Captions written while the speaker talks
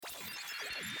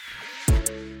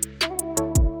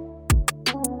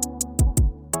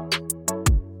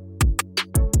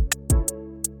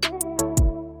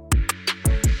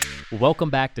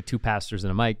welcome back to Two Pastors and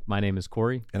a Mic. My name is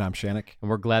Corey. And I'm Shannick. And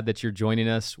we're glad that you're joining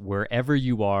us wherever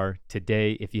you are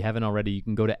today. If you haven't already, you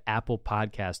can go to Apple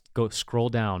Podcast, go scroll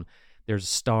down. There's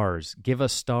stars. Give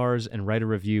us stars and write a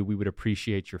review. We would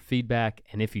appreciate your feedback.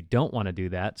 And if you don't want to do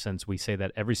that, since we say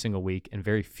that every single week and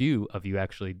very few of you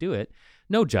actually do it,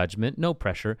 no judgment, no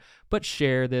pressure, but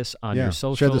share this on your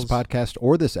socials. Share this podcast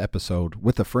or this episode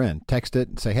with a friend. Text it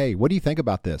and say, hey, what do you think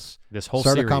about this? This whole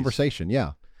Start series. a conversation,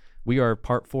 yeah. We are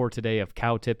part 4 today of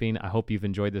cow tipping. I hope you've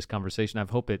enjoyed this conversation. I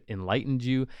hope it enlightened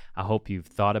you. I hope you've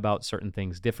thought about certain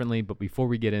things differently. But before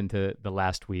we get into the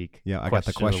last week, I got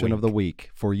the question of the week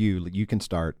for you. You can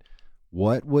start.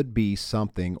 What would be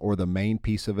something or the main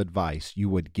piece of advice you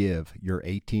would give your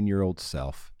 18-year-old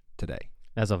self today?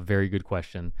 That's a very good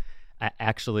question.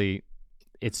 Actually,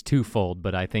 it's twofold,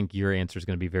 but I think your answer is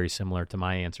going to be very similar to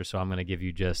my answer. So I'm going to give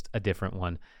you just a different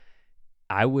one.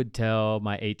 I would tell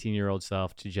my 18-year-old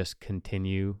self to just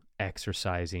continue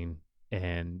exercising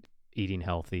and eating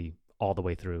healthy all the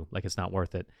way through. Like, it's not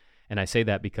worth it. And I say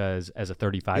that because as a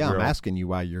 35-year-old... I'm asking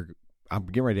you I'm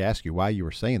getting ready to ask you why you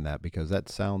were saying that, because that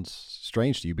sounds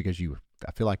strange to you, because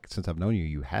I feel like since I've known you,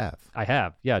 you have. I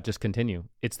have. Yeah, just continue.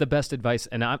 It's the best advice.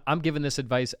 And I'm giving this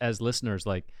advice as listeners.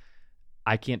 Like,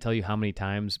 I can't tell you how many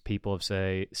times people have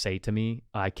say to me,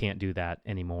 I can't do that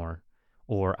anymore.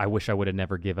 Or I wish I would have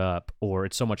never give up, or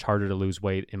it's so much harder to lose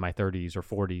weight in my 30s or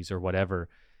 40s or whatever.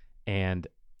 And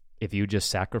if you just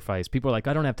sacrifice, people are like,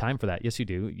 I don't have time for that. Yes, you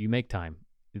do. You make time.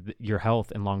 Your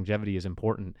health and longevity is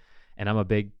important. And I'm a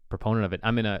big proponent of it.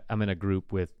 I'm in a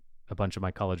group with a bunch of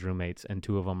my college roommates, and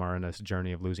 2 of them are in this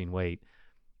journey of losing weight.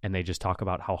 And they just talk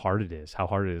about how hard it is.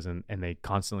 And they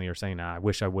constantly are saying, I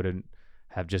wish I wouldn't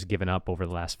have just given up over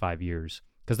the last 5 years.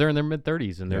 Because they're in their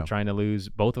mid-30s and they're trying to lose,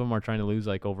 both of them are trying to lose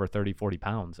like over 30, 40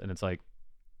 pounds. And it's like,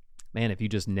 man, if you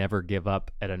just never give up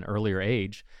at an earlier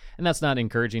age, and that's not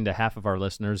encouraging to half of our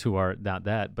listeners who are not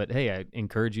that, but hey, I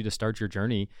encourage you to start your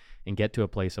journey and get to a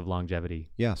place of longevity.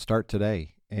 Yeah, start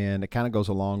today. And it kind of goes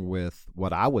along with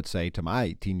what I would say to my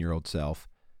 18-year-old self,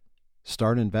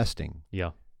 start investing.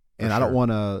 Yeah. And I don't want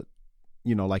to,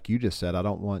 like you just said, I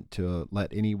don't want to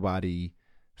let anybody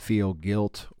feel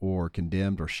guilt or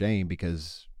condemned or shame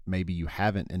because maybe you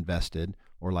haven't invested,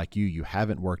 or like you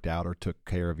haven't worked out or took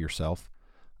care of yourself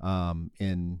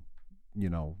in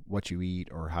what you eat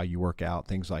or how you work out,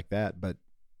 things like that. But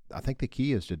I think the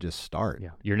key is to just start. Yeah,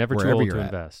 you're never too old to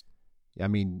invest. I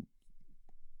mean,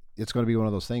 it's going to be one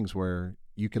of those things where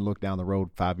you can look down the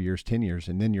road 5 years, 10 years,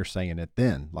 and then you're saying it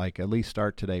then. Like, at least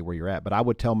start today where you're at. But I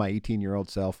would tell my 18-year-old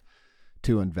self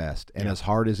to invest. And as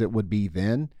hard as it would be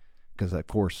then, because of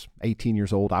course, 18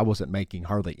 years old, I wasn't making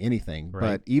hardly anything. Right.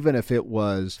 But even if it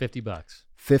was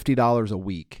 $50 a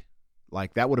week,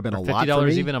 like that would have been a lot for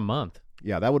me. $50 even a month.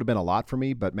 Yeah, that would have been a lot for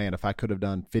me. But man, if I could have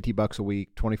done $50 a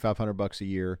week, $2,500 a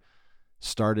year,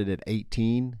 started at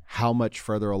 18, how much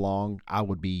further along I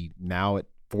would be now at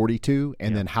 42,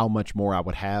 and then how much more I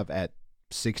would have at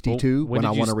 62 when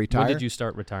I want to retire. When did you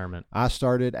start retirement? I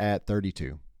started at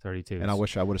 32. 32. And I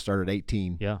wish I would have started at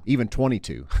 18. Yeah. Even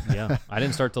 22. Yeah. I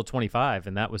didn't start till 25,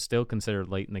 and that was still considered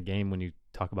late in the game when you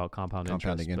talk about compounding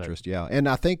interest. Yeah. And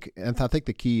I think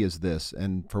the key is this,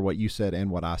 and for what you said and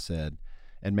what I said,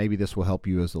 and maybe this will help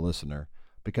you as a listener,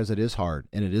 because it is hard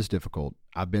and it is difficult.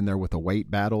 I've been there with the weight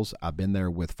battles. I've been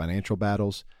there with financial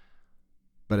battles.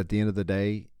 But at the end of the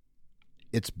day,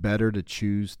 it's better to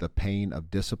choose the pain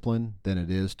of discipline than it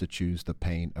is to choose the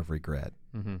pain of regret.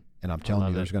 Mm-hmm. And I'm telling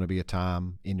you, there's going to be a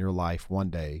time in your life one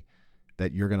day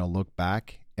that you're going to look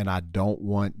back, and I don't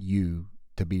want you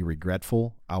to be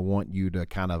regretful. I want you to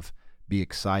kind of be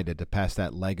excited to pass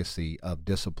that legacy of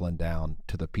discipline down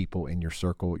to the people in your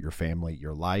circle, your family,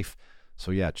 your life.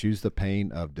 So yeah, choose the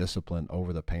pain of discipline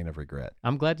over the pain of regret.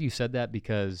 I'm glad you said that,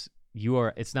 because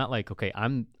it's not like, okay,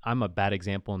 I'm a bad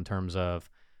example in terms of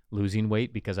losing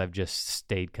weight, because I've just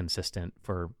stayed consistent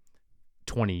for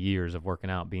 20 years of working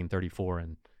out, being 34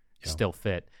 and still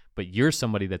fit. But you're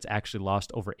somebody that's actually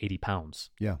lost over 80 pounds.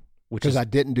 Yeah. Because I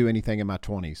didn't do anything in my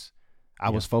 20s. I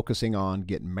was focusing on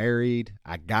getting married.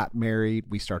 I got married.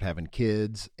 We started having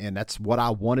kids. And that's what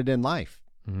I wanted in life,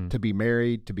 to be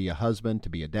married, to be a husband, to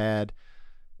be a dad.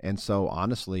 And so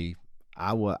honestly,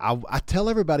 I tell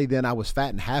everybody then I was fat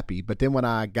and happy. But then when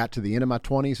I got to the end of my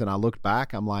 20s and I looked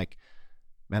back, I'm like,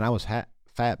 man, I was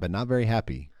fat, but not very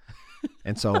happy.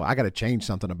 And so I got to change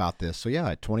something about this. So yeah,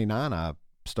 at 29, I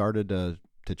started to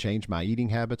change my eating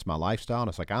habits, my lifestyle. And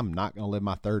it's like, I'm not going to live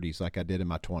my 30s like I did in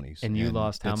my 20s. And you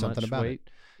lost how much weight?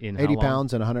 In 80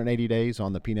 pounds in 180 days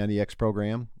on the P90X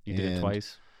program. You did it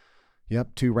twice?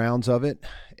 Yep, 2 rounds of it.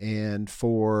 And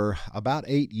for about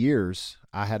 8 years,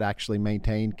 I had actually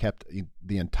kept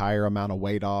the entire amount of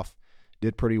weight off.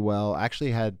 did pretty well. I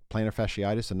actually had plantar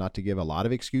fasciitis, and not to give a lot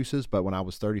of excuses, but when I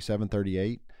was 37,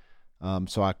 38,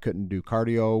 so I couldn't do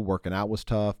cardio. Working out was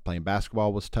tough. Playing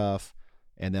basketball was tough.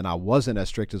 And then I wasn't as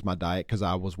strict as my diet because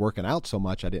I was working out so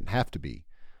much I didn't have to be.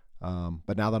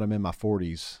 But now that I'm in my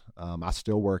 40s, I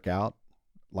still work out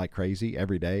like crazy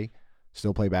every day,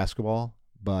 still play basketball,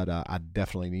 but I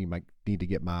definitely need to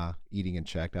get my eating in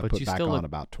check. I put back on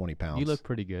about 20 pounds. You look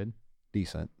pretty good.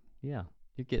 Decent. Yeah,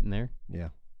 you're getting there. Yeah.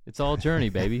 It's all journey,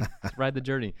 baby. Let's ride the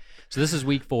journey. So this is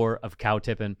week 4 of Cow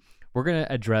Tipping. We're going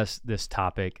to address this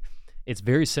topic. It's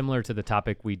very similar to the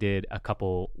topic we did a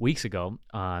couple weeks ago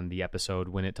on the episode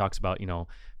when it talks about,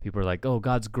 people are like, oh,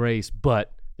 God's grace,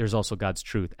 but there's also God's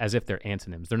truth, as if they're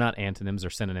antonyms. They're not antonyms,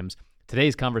 they're synonyms.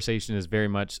 Today's conversation is very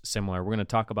much similar. We're going to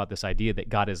talk about this idea that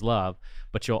God is love,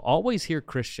 but you'll always hear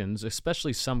Christians,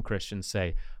 especially some Christians,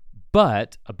 say,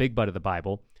 but, a big but of the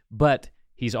Bible, but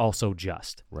he's also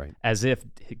just. Right. As if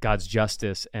God's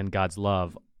justice and God's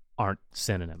love aren't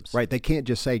synonyms. Right. They can't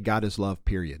just say God is love,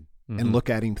 period, and look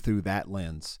at him through that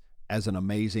lens as an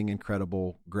amazing,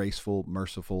 incredible, graceful,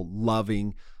 merciful,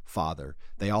 loving Father.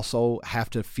 They also have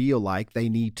to feel like they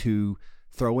need to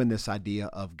throw in this idea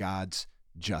of God's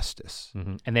justice.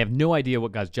 And they have no idea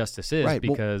what God's justice is, right.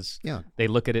 because they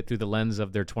look at it through the lens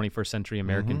of their 21st century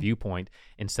American viewpoint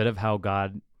instead of how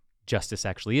God justice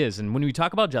actually is. And when we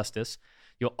talk about justice,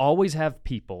 you'll always have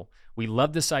people. We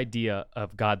love this idea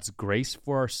of God's grace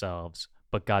for ourselves,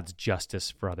 but God's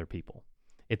justice for other people.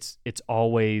 It's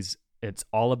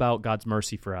all about God's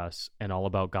mercy for us and all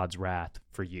about God's wrath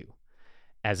for you,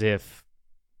 as if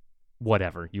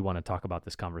whatever you want to talk about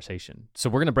this conversation. So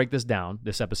we're going to break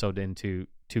this episode into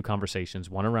 2 conversations,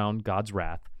 one around God's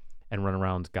wrath and one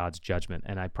around God's judgment.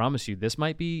 And I promise you, this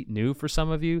might be new for some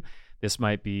of you. This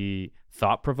might be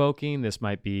thought-provoking.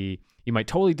 You might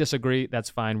totally disagree. That's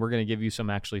fine. We're going to give you some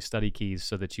actually study keys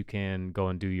so that you can go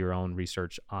and do your own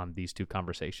research on these 2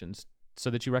 conversations, so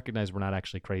that you recognize we're not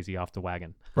actually crazy off the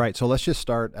wagon. Right. So let's just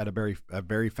start at a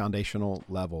very foundational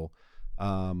level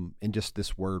in just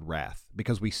this word wrath,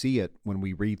 because we see it when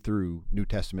we read through New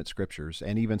Testament scriptures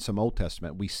and even some Old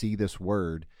Testament. We see this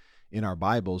word in our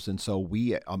Bibles, and so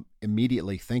we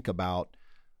immediately think about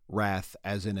wrath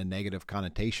as in a negative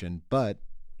connotation. But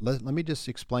let me just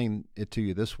explain it to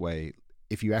you this way.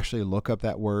 If you actually look up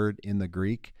that word in the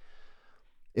Greek,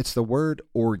 it's the word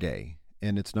orge,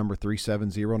 and it's number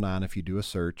 3709 if you do a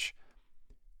search.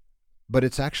 But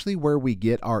it's actually where we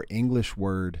get our English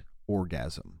word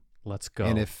orgasm. Let's go.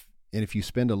 And if you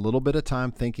spend a little bit of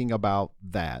time thinking about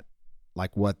that,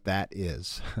 like what that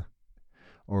is,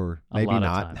 or maybe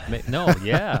not. No,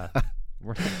 yeah.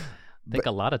 Think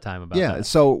a lot of time about that. Yeah,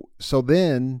 so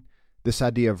then this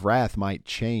idea of wrath might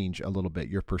change a little bit.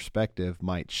 Your perspective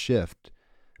might shift,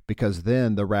 because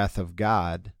then the wrath of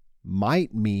God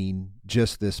might mean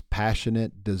just this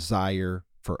passionate desire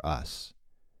for us.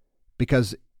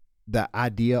 Because the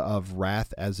idea of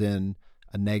wrath as in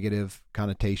a negative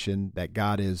connotation, that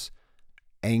God is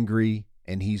angry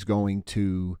and he's going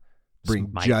to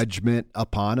bring judgment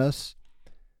upon us,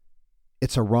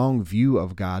 it's a wrong view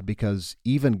of God, because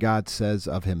even God says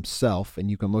of himself, and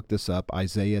you can look this up,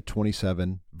 Isaiah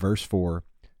 27, verse 4,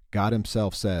 God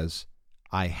himself says,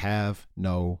 I have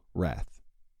no wrath.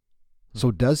 So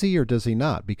does he or does he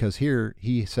not? Because here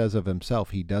he says of himself,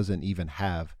 he doesn't even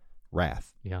have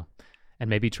wrath. Yeah. And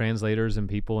maybe translators and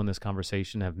people in this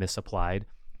conversation have misapplied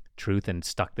truth and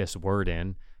stuck this word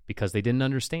in because they didn't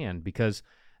understand. Because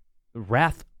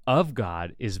wrath of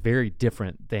God is very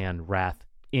different than wrath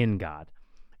in God.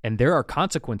 And there are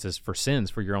consequences for sins,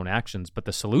 for your own actions, but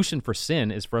the solution for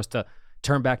sin is for us to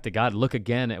turn back to God, look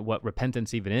again at what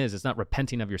repentance even is. It's not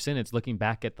repenting of your sin, it's looking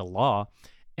back at the law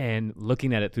and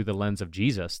looking at it through the lens of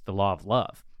Jesus, the law of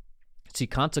love. See,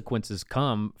 consequences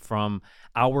come from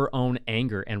our own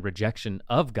anger and rejection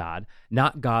of God,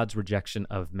 not God's rejection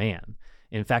of man.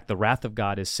 In fact, the wrath of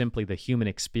God is simply the human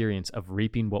experience of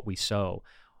reaping what we sow,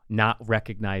 not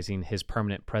recognizing his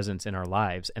permanent presence in our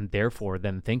lives, and therefore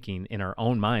then thinking in our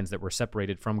own minds that we're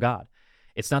separated from God.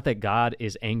 It's not that God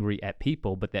is angry at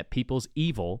people, but that people's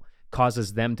evil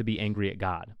causes them to be angry at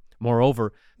God.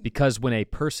 Moreover, because when a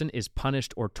person is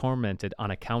punished or tormented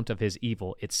on account of his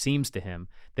evil, it seems to him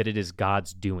that it is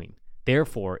God's doing.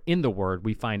 Therefore, in the word,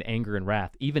 we find anger and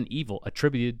wrath, even evil,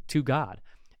 attributed to God.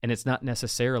 And it's not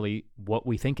necessarily what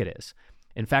we think it is.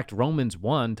 In fact, Romans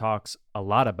 1 talks a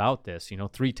lot about this.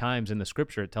 3 times in the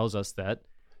scripture, it tells us that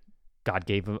God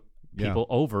gave people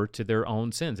over to their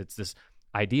own sins. It's this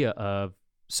idea of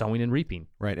sowing and reaping.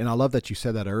 Right. And I love that you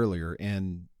said that earlier.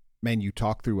 And man, you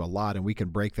talk through a lot, and we can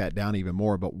break that down even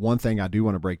more. But one thing I do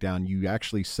want to break down, you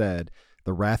actually said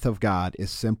The wrath of God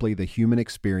is simply the human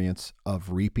experience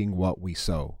of reaping what we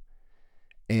sow.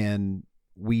 And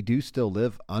we do still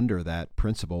live under that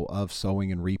principle of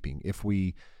sowing and reaping. If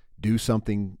we do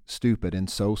something stupid and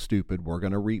sow stupid, we're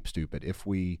going to reap stupid. If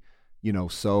we,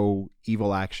 sow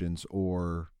evil actions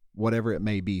or whatever it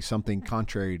may be, something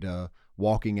contrary to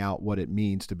walking out what it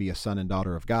means to be a son and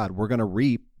daughter of God, we're going to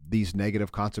reap these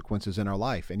negative consequences in our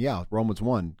life. And yeah, Romans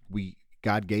 1,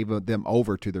 God gave them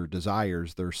over to their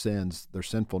desires, their sins, their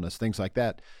sinfulness, things like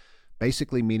that.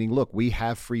 Basically meaning, look, we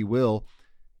have free will.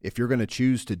 If you're going to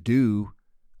choose to do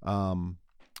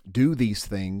these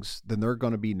things, then there are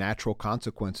going to be natural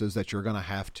consequences that you're going to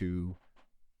have to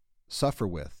suffer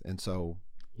with. And so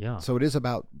it is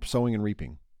about sowing and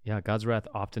reaping. Yeah, God's wrath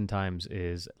oftentimes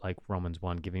is like Romans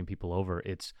 1, giving people over.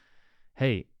 It's,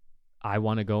 hey, I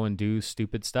want to go and do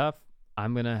stupid stuff.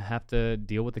 I'm going to have to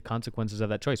deal with the consequences of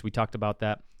that choice. We talked about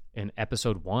that in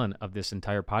episode 1 of this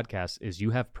entire podcast, is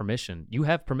you have permission. You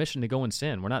have permission to go and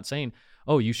sin. We're not saying,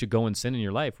 oh, you should go and sin in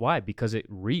your life. Why? Because it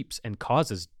reaps and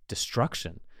causes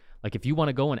destruction. Like if you want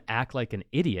to go and act like an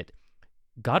idiot,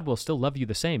 God will still love you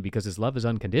the same because his love is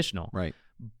unconditional. Right.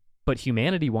 But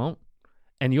humanity won't.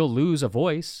 And you'll lose a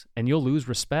voice and you'll lose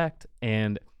respect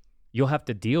and you'll have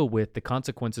to deal with the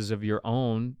consequences of your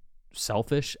own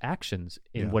selfish actions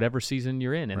in whatever season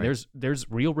you're in. And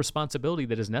there's real responsibility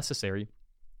that is necessary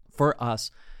for us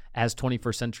as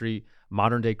 21st century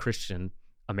modern day Christian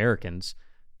Americans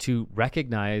to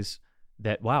recognize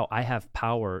that, wow, I have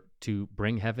power to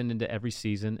bring heaven into every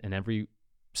season and every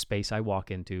space I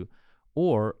walk into,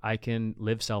 or I can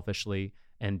live selfishly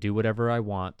and do whatever I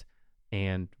want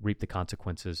and reap the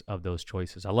consequences of those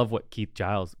choices. I love what Keith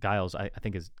Giles, I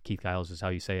think Keith Giles is how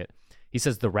you say it. He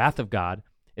says the wrath of God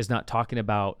is not talking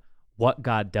about what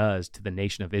God does to the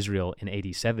nation of Israel in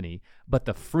AD 70, but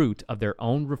the fruit of their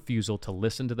own refusal to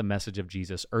listen to the message of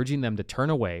Jesus, urging them to turn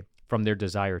away from their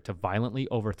desire to violently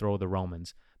overthrow the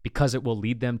Romans because it will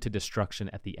lead them to destruction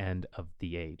at the end of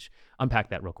the age. Unpack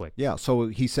that real quick. Yeah, so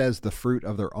he says the fruit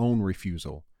of their own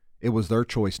refusal. It was their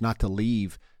choice not to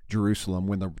leave Jerusalem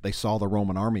when they saw the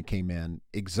Roman army came in,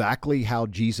 exactly how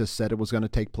Jesus said it was going to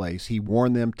take place. He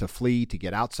warned them to flee, to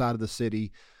get outside of the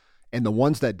city. And the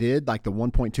ones that did, like the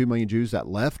 1.2 million Jews that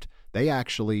left, they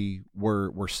actually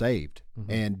were saved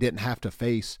and didn't have to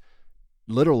face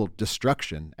literal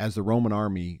destruction as the Roman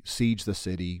army sieged the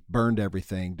city, burned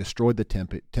everything, destroyed the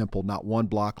temple, not one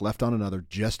block left on another,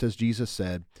 just as Jesus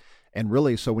said. And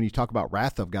really, so when you talk about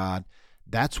wrath of God,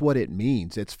 that's what it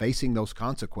means. It's facing those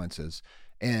consequences.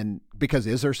 And because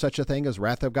is there such a thing as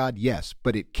wrath of God? Yes,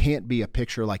 but it can't be a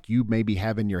picture like you maybe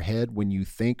have in your head when you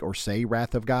think or say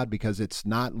wrath of God, because it's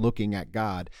not looking at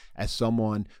God as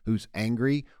someone who's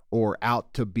angry or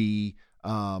out to be,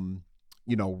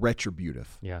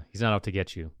 retributive. Yeah, he's not out to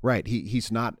get you. Right.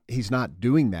 He's not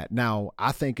doing that. Now,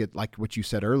 I think it, like what you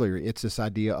said earlier, it's this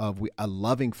idea of a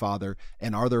loving Father,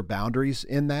 and are there boundaries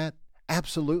in that?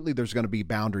 Absolutely, there's going to be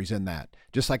boundaries in that.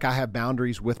 Just like I have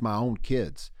boundaries with my own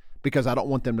kids, because I don't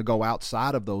want them to go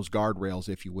outside of those guardrails,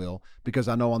 if you will, because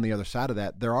I know on the other side of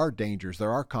that, there are dangers,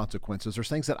 there are consequences, there's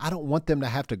things that I don't want them to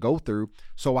have to go through.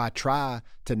 So I try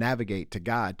to navigate, to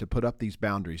guide, to put up these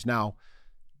boundaries. Now,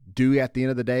 at the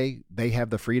end of the day, they have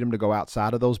the freedom to go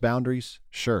outside of those boundaries?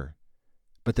 Sure.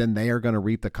 But then they are going to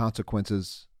reap the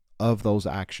consequences of those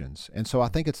actions. And so I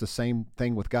think it's the same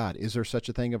thing with God. Is there such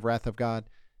a thing of wrath of God?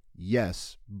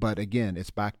 Yes. But again, it's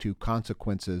back to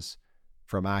consequences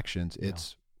from actions.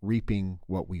 It's reaping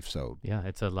what we've sowed. Yeah,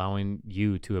 it's allowing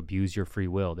you to abuse your free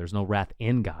will. There's no wrath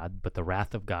in God, but the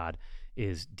wrath of God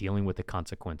is dealing with the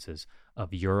consequences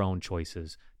of your own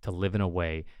choices to live in a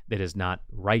way that is not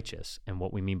righteous. And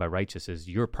what we mean by righteous is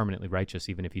you're permanently righteous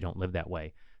even if you don't live that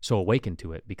way. So awaken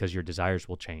to it, because your desires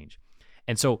will change.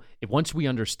 And so once we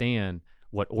understand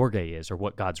what orge is, or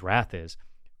what God's wrath is,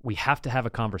 we have to have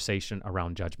a conversation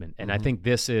around judgment. And I think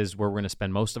this is where we're going to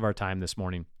spend most of our time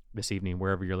this evening,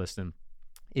 wherever you're listening,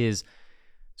 is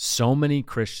so many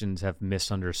Christians have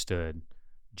misunderstood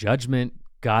judgment,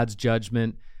 God's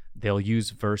judgment. They'll use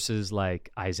verses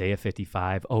like Isaiah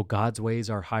 55, oh, God's ways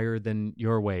are higher than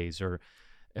your ways, or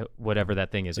whatever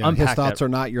that thing is. Yeah, his thoughts are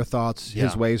not your thoughts.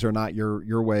 His ways are not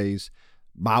your ways.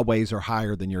 My ways are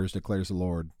higher than yours, declares the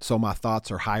Lord. So my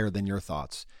thoughts are higher than your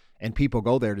thoughts. And people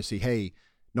go there to see, hey,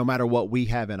 no matter what we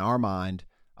have in our mind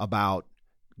about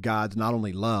God's not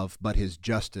only love, but his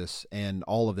justice and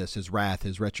all of this, his wrath,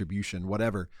 his retribution,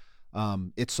 whatever.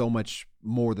 It's so much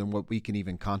more than what we can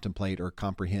even contemplate or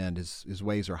comprehend. His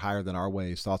ways are higher than our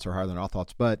ways. Thoughts are higher than our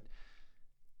thoughts. But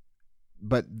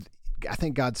I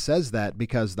think God says that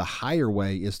because the higher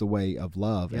way is the way of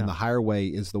love, and the higher way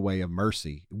is the way of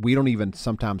mercy. We don't even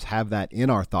sometimes have that in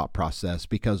our thought process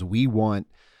because we want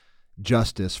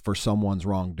justice for someone's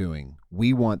wrongdoing.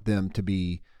 We want them to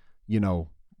be,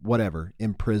 whatever,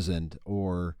 imprisoned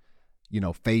or,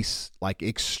 face like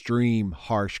extreme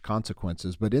harsh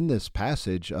consequences. But in this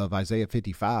passage of Isaiah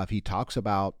 55, he talks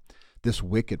about this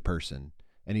wicked person.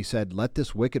 And he said, let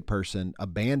this wicked person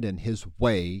abandon his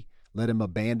way. Let him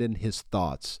abandon his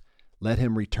thoughts. Let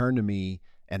him return to me,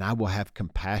 and I will have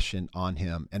compassion on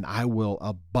him, and I will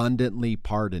abundantly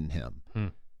pardon him.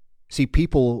 See,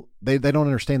 people, they don't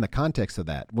understand the context of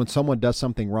that. When someone does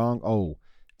something wrong,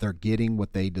 they're getting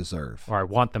what they deserve. Or I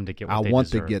want them to get what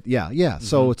they deserve. Yeah. Mm-hmm.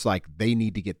 So it's like they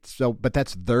need to get, but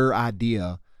that's their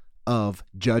idea of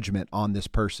judgment on this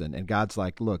person. And God's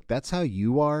like, look, that's how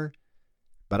you are,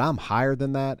 but I'm higher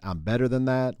than that. I'm better than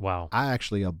that. Wow. I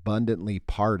actually abundantly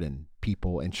pardon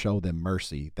people and show them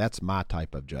mercy. That's my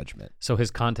type of judgment. So his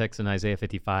context in Isaiah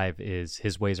 55 is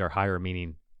his ways are higher,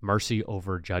 meaning mercy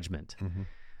over judgment. Mm-hmm.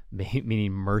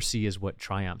 Meaning mercy is what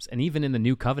triumphs. And even in the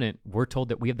new covenant, we're told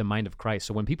that we have the mind of Christ.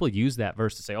 So when people use that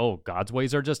verse to say, God's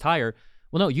ways are just higher,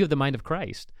 well, no, you have the mind of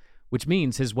Christ, which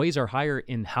means his ways are higher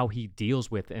in how he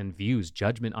deals with and views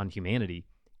judgment on humanity,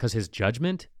 because his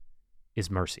judgment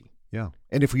is mercy. Yeah.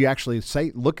 And if we actually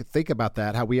think about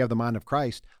that, how we have the mind of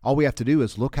Christ, all we have to do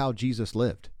is look how Jesus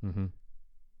lived. Mm-hmm.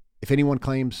 If anyone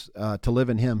claims to live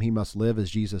in him, he must live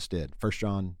as Jesus did. 1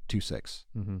 John 2:6.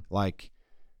 Mm-hmm. Like,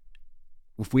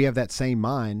 if we have that same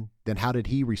mind, then how did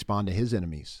he respond to his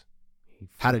enemies?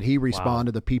 How did he respond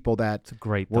to the people that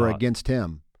were against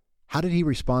him? How did he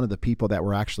respond to the people that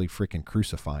were actually freaking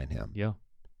crucifying him? Yeah.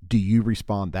 Do you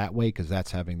respond that way? Because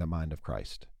that's having the mind of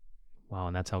Christ. Wow,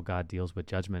 and that's how God deals with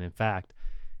judgment. In fact,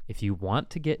 if you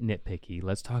want to get nitpicky,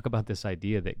 let's talk about this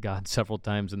idea that God several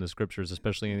times in the scriptures,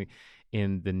 especially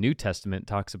in the New Testament,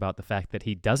 talks about the fact that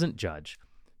he doesn't judge.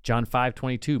 John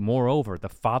 5:22, moreover, the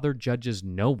Father judges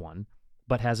no one,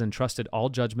 but has entrusted all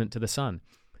judgment to the Son.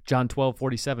 John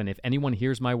 12:47, if anyone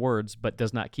hears my words but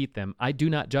does not keep them, I do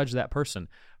not judge that person,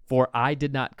 for I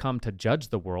did not come to judge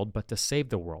the world, but to save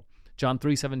the world. John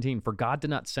 3:17, for God did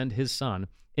not send his Son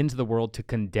into the world to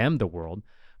condemn the world,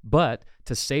 but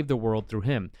to save the world through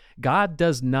him. God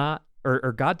does not,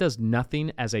 or God does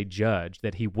nothing as a judge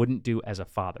that he wouldn't do as a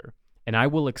father, and I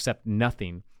will accept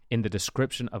nothing in the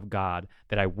description of God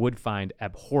that I would find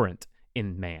abhorrent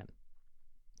in man.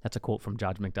 That's a quote from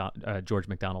George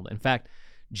MacDonald. In fact,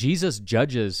 Jesus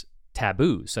judges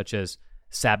taboos such as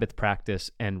Sabbath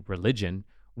practice and religion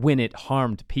when it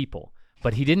harmed people.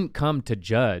 But he didn't come to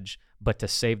judge, but to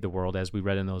save the world, as we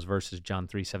read in those verses, John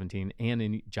 3:17 and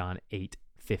in John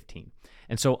 8:15.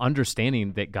 And so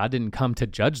understanding that God didn't come to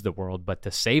judge the world, but to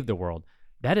save the world,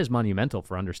 that is monumental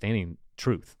for understanding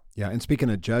truth. Yeah, and speaking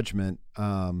of judgment,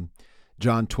 John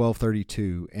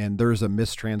 12:32, and there's a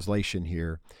mistranslation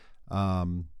here.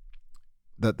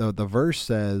 The verse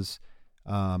says,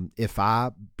 if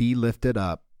I be lifted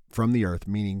up from the earth,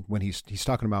 meaning when he's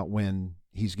talking about when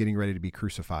he's getting ready to be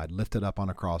crucified, lifted up on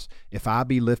a cross. If I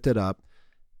be lifted up,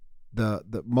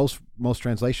 the most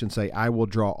translations say, I will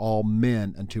draw all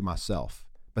men unto myself.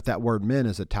 But that word men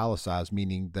is italicized,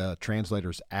 meaning the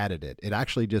translators added it. It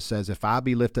actually just says, if I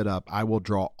be lifted up, I will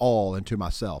draw all into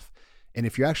myself. And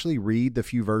if you actually read the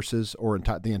few verses or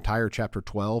the entire chapter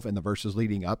 12 and the verses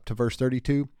leading up to verse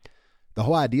 32, the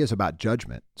whole idea is about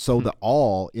judgment. So the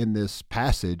all in this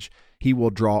passage, he will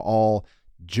draw all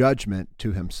judgment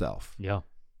to himself. Yeah.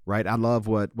 Right? I love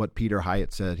what Peter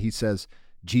Hyatt said. He says,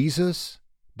 Jesus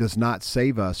does not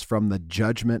save us from the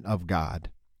judgment of God.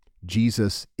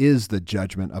 Jesus is the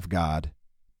judgment of God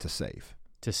to save.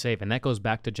 To save. And that goes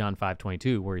back to John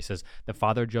 5:22, where he says, the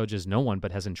Father judges no one,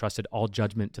 but has entrusted all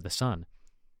judgment to the Son.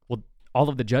 Well, all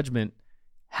of the judgment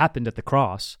happened at the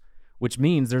cross, which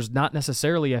means there's not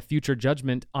necessarily a future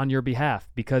judgment on your behalf,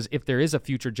 because if there is a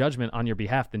future judgment on your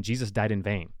behalf, then Jesus died in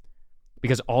vain,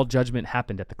 because all judgment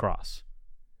happened at the cross.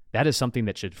 That is something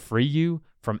that should free you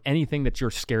from anything that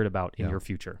you're scared about in your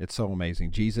future. It's so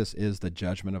amazing. Jesus is the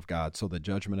judgment of God. So the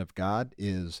judgment of God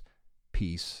is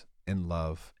peace and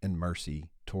love and mercy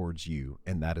towards you,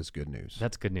 and that is good news.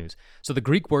 That's good news. So the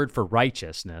Greek word for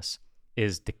righteousness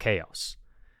is dikaios,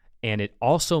 and it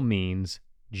also means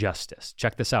justice.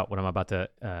 Check this out, what I'm about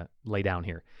to lay down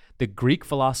here. The Greek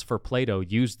philosopher Plato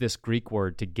used this Greek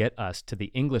word to get us to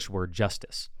the English word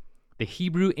justice. The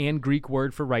Hebrew and Greek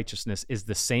word for righteousness is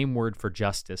the same word for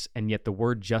justice, and yet the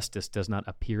word justice does not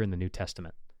appear in the New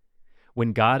Testament.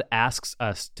 When God asks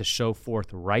us to show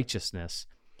forth righteousness,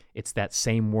 it's that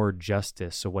same word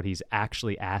justice. So what he's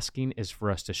actually asking is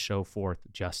for us to show forth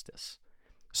justice.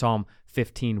 Psalm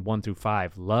 15, 1 through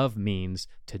 5, love means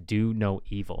to do no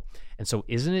evil. And so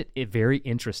isn't it very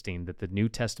interesting that the New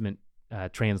Testament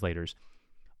translators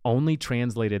only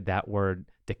translated that word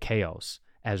dikaios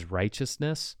as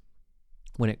righteousness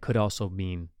when it could also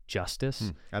mean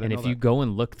justice? And if you go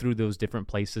and look through those different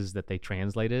places that they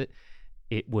translated it,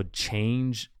 it would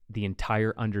change the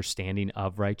entire understanding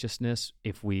of righteousness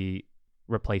if we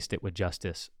replaced it with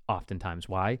justice oftentimes.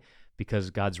 Why? Because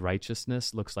God's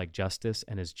righteousness looks like justice,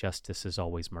 and his justice is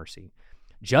always mercy.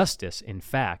 Justice, in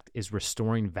fact, is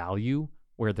restoring value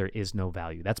where there is no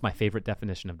value. That's my favorite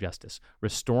definition of justice.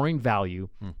 Restoring value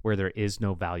where there is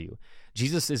no value.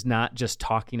 Jesus is not just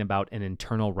talking about an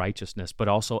internal righteousness, but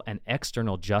also an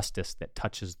external justice that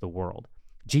touches the world.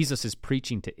 Jesus is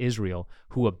preaching to Israel,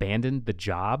 who abandoned the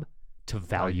job to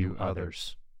value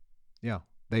others. Yeah.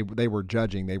 They were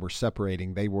judging, they were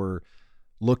separating, they were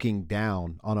looking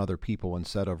down on other people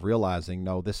instead of realizing,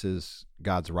 no, this is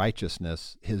God's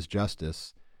righteousness. His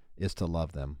justice is to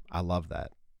love them. I love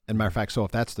that. And matter of fact, so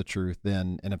if that's the truth,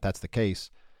 then, and if that's the case,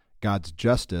 God's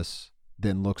justice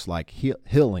then looks like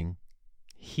healing.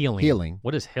 Healing.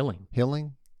 What is healing?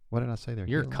 Healing? What did I say there?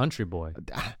 You're healing? A country boy.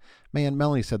 Man,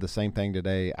 Melanie said the same thing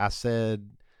today. I said,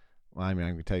 well, I mean,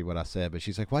 I'm going to tell you what I said, but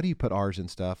she's like, why do you put R's and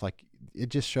stuff? Like, it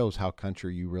just shows how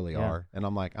country you really are. And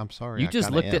I'm like, I'm sorry. You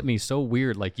just looked at me so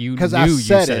weird, like you knew I you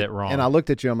said it wrong. And I looked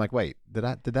at you, I'm like, wait, did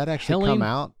that actually come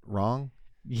out wrong?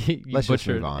 Let's just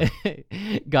move on.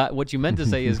 God, what you meant to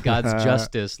say is God's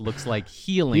justice looks like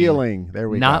healing. Healing, there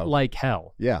we go. Not like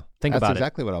hell. Yeah. Think about it. That's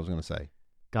exactly what I was going to say.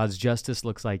 God's justice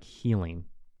looks like healing,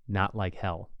 not like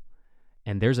hell.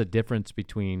 And there's a difference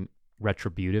between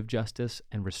retributive justice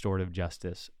and restorative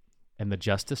justice. And the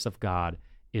justice of God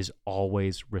is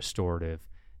always restorative,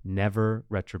 never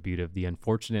retributive. The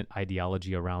unfortunate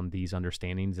ideology around these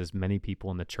understandings is many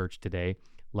people in the church today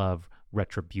love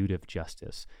retributive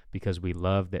justice because we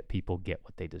love that people get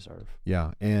what they deserve.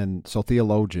 Yeah. And so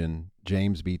theologian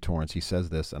James B. Torrance, he says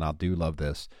this, and I do love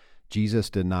this. Jesus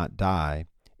did not die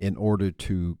in order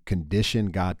to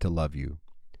condition God to love you.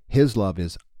 His love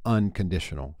is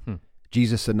unconditional.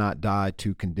 Jesus did not die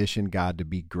to condition God to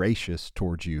be gracious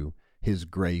towards you. His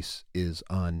grace is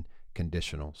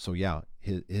unconditional. So yeah,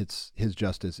 his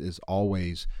justice is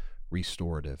always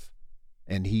restorative.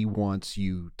 And he wants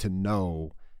you to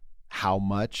know how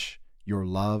much you're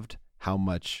loved, how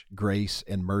much grace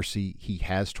and mercy he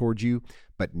has towards you,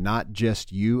 but not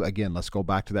just you. Again, let's go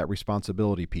back to that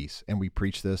responsibility piece. And we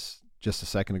preached this just a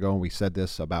second ago, and we said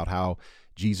this about how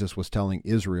Jesus was telling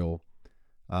Israel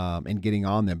and getting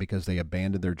on them because they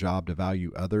abandoned their job to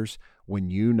value others.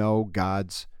 When you know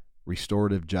God's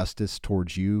restorative justice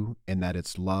towards you and that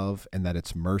it's love and that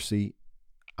it's mercy,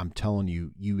 I'm telling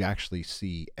you, you actually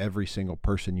see every single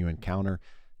person you encounter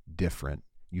different.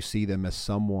 You see them as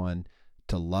someone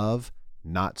to love,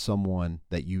 not someone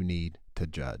that you need to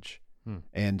judge.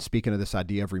 And speaking of this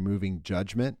idea of removing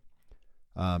judgment,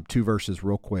 2 verses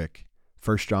real quick.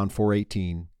 1 John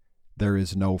 4:18, there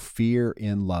is no fear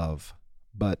in love,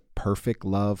 but perfect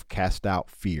love casts out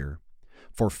fear.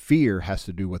 For fear has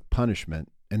to do with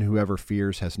punishment, and whoever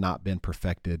fears has not been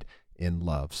perfected in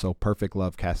love. So perfect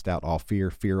love casts out all fear.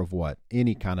 Fear of what?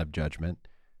 Any kind of judgment.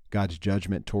 God's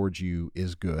judgment towards you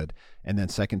is good. And then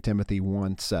 2 Timothy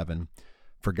 1:7,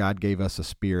 for God gave us a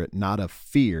spirit not of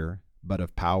fear, but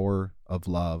of power, of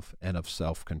love, and of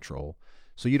self-control.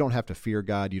 So you don't have to fear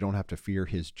God. You don't have to fear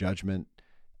his judgment.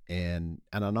 And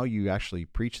I know you actually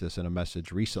preached this in a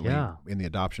message recently in the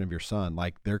adoption of your son.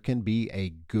 Like, there can be a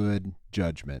good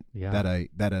judgment that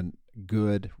a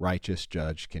good, righteous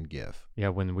judge can give. Yeah,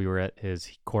 when we were at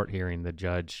his court hearing, the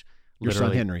judge... Your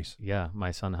son Henry's. Yeah,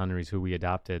 my son Henry's, who we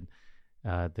adopted.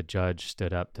 The judge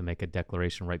stood up to make a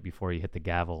declaration right before he hit the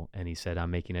gavel, and he said,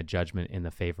 I'm making a judgment in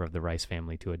the favor of the Rice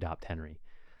family to adopt Henry.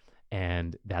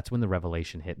 And that's when the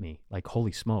revelation hit me. Like,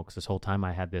 holy smokes, this whole time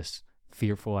I had this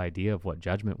fearful idea of what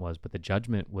judgment was, but the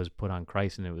judgment was put on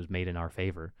Christ and it was made in our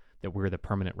favor, that we're the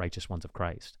permanent righteous ones of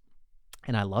Christ.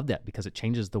 And I love that because it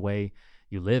changes the way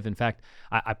you live. In fact,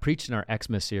 I preached in our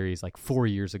Xmas series like 4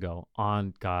 years ago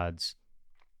on God's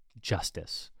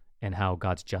justice and how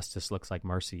God's justice looks like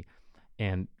mercy.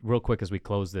 And real quick, as we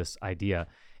close this idea,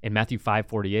 in Matthew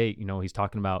 5:48, he's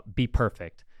talking about be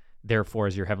perfect, therefore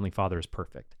as your heavenly Father is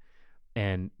perfect.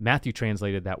 And Matthew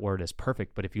translated that word as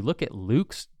perfect, but if you look at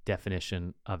Luke's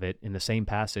definition of it in the same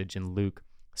passage in Luke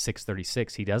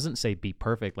 6:36, he doesn't say be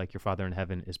perfect like your Father in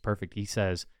heaven is perfect. He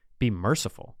says be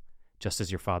merciful, just as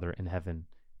your Father in heaven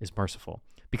is merciful.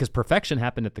 Because perfection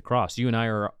happened at the cross. You and I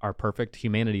are perfect.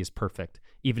 Humanity is perfect,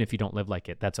 even if you don't live like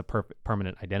it. That's a perfect,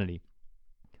 permanent identity.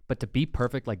 But to be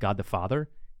perfect like God the Father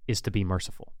is to be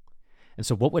merciful. And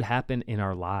so what would happen in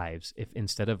our lives if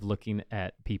instead of looking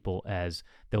at people as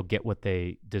they'll get what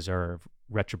they deserve,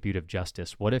 retributive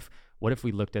justice, what if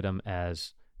we looked at them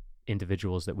as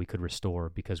individuals that we could restore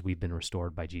because we've been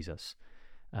restored by Jesus?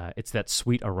 It's that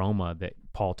sweet aroma that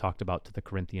Paul talked about to the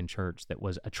Corinthian church that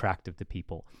was attractive to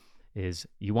people. Is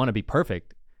you want to be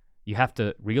perfect, you have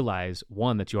to realize,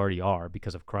 one, that you already are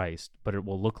because of Christ, but it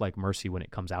will look like mercy when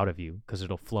it comes out of you because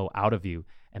it'll flow out of you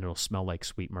and it'll smell like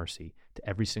sweet mercy to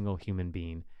every single human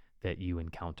being that you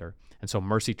encounter. And so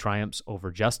mercy triumphs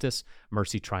over justice,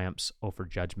 mercy triumphs over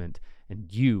judgment,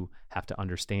 and you have to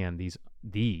understand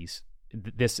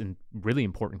this really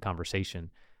important conversation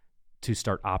to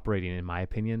start operating, in my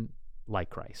opinion, like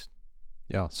Christ.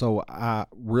 Yeah, so I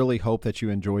really hope that you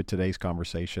enjoyed today's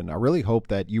conversation. I really hope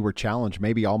that you were challenged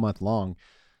maybe all month long,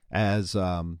 as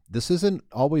this isn't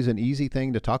always an easy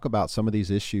thing to talk about some of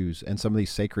these issues and some of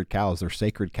these sacred cows. They're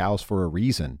sacred cows for a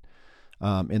reason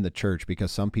in the church,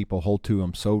 because some people hold to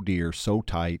them so dear, so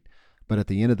tight. But at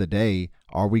the end of the day,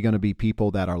 are we going to be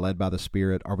people that are led by the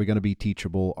Spirit? Are we going to be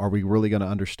teachable? Are we really going to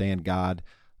understand God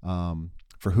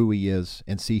for who he is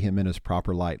and see him in his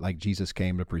proper light, like Jesus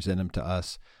came to present him to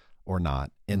us, or not?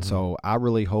 And so I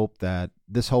really hope that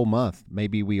this whole month,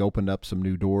 maybe we opened up some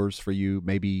new doors for you.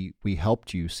 Maybe we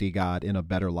helped you see God in a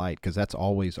better light, because that's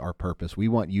always our purpose. We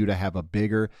want you to have a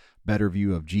bigger, better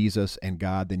view of Jesus and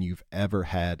God than you've ever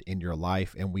had in your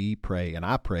life. And we pray, and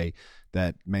I pray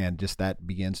that, man, just that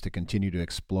begins to continue to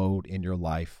explode in your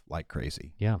life like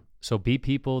crazy. Yeah. So be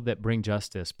people that bring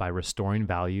justice by restoring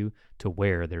value to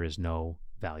where there is no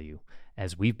value.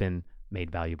 As we've been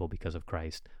made valuable because of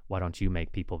Christ, why don't you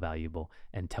make people valuable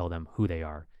and tell them who they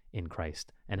are in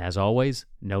Christ? And as always,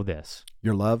 know this: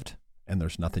 you're loved, and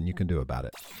there's nothing you can do about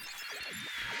it.